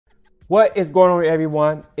What is going on,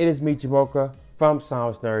 everyone? It is me, Jamocha from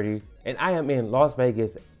Sounds Nerdy, and I am in Las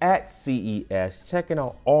Vegas at CES checking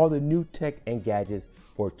out all the new tech and gadgets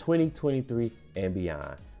for 2023 and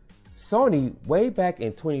beyond. Sony, way back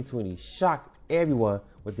in 2020, shocked everyone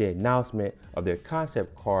with the announcement of their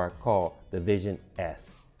concept car called the Vision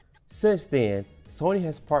S. Since then, Sony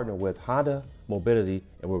has partnered with Honda Mobility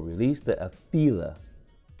and will release the Afeela.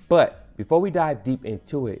 But before we dive deep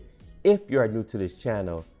into it, if you are new to this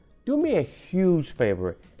channel, do me a huge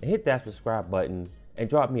favor and hit that subscribe button and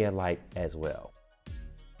drop me a like as well.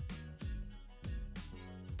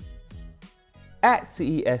 At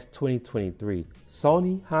CES 2023,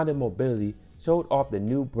 Sony Honda Mobility showed off the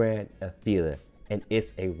new brand Afeela, and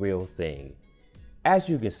it's a real thing. As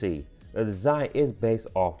you can see, the design is based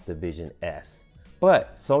off the Vision S,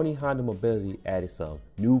 but Sony Honda Mobility added some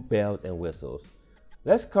new bells and whistles.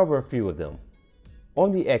 Let's cover a few of them.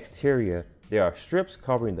 On the exterior, there are strips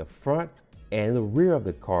covering the front and the rear of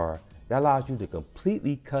the car that allows you to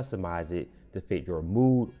completely customize it to fit your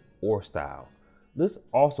mood or style. This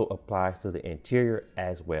also applies to the interior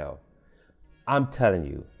as well. I'm telling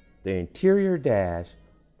you, the interior dash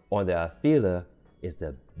on the Afeela is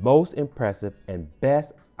the most impressive and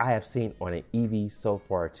best I have seen on an EV so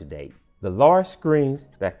far to date. The large screens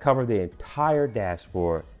that cover the entire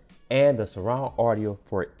dashboard and the surround audio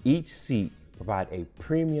for each seat provide a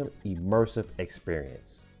premium immersive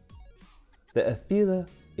experience. The Afeela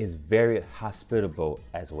is very hospitable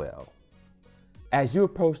as well. As you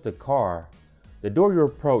approach the car, the door you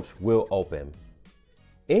approach will open.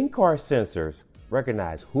 In-car sensors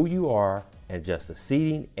recognize who you are and adjust the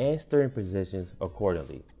seating and steering positions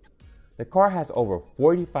accordingly. The car has over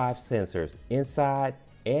 45 sensors inside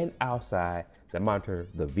and outside that monitor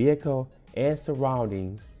the vehicle and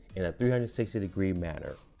surroundings in a 360-degree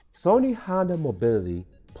manner. Sony Honda Mobility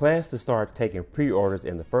plans to start taking pre-orders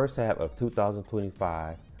in the first half of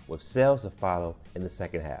 2025, with sales to follow in the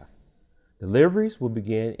second half. Deliveries will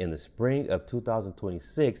begin in the spring of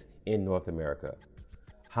 2026 in North America.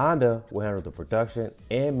 Honda will handle the production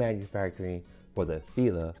and manufacturing for the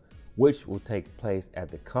Afeela, which will take place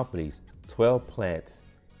at the company's 12 plants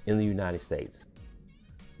in the United States.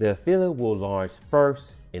 The Afeela will launch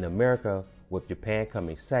first in America, with Japan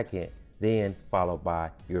coming second, then followed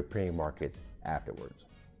by European markets afterwards.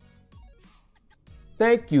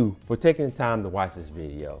 Thank you for taking the time to watch this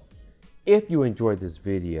video. If you enjoyed this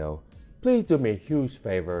video, please do me a huge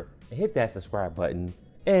favor and hit that subscribe button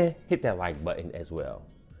and hit that like button as well.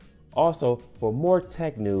 Also, for more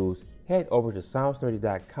tech news, head over to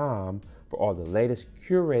sounds30.com for all the latest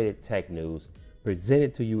curated tech news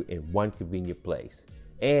presented to you in one convenient place.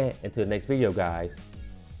 And until the next video, guys,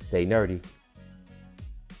 stay nerdy.